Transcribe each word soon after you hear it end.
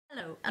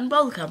Hello and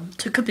welcome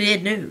to Kabir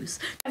News.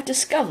 I've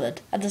discovered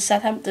at the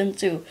Southampton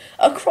Zoo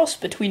a cross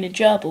between a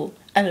gerbil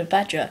and a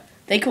badger.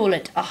 They call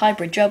it a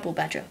hybrid gerbil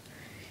badger.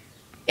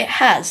 It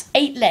has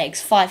 8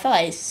 legs, 5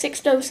 eyes,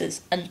 6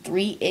 noses and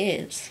 3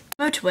 ears.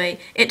 Motorway,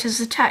 it has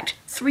attacked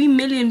 3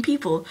 million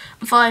people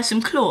via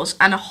some claws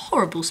and a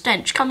horrible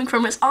stench coming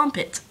from its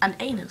armpits and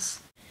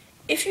anus.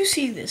 If you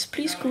see this,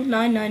 please call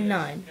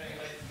 999.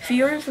 For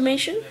your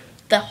information,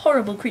 the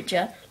horrible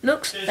creature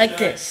looks like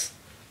this.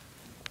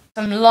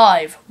 Some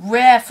live,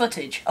 rare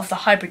footage of the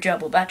hybrid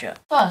gerbil badger.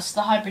 First,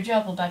 the hybrid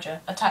gerbil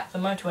badger attacked the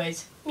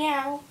motorways.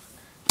 Meow.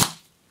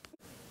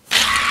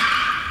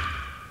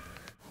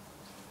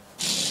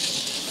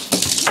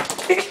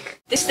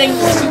 This thing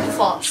was super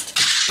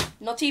fast.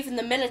 Not even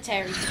the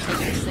military could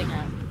take this thing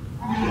out.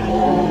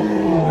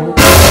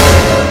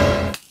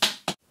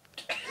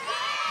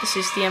 This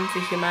is the end for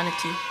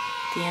humanity.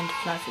 The end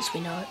of life as we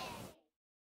know it.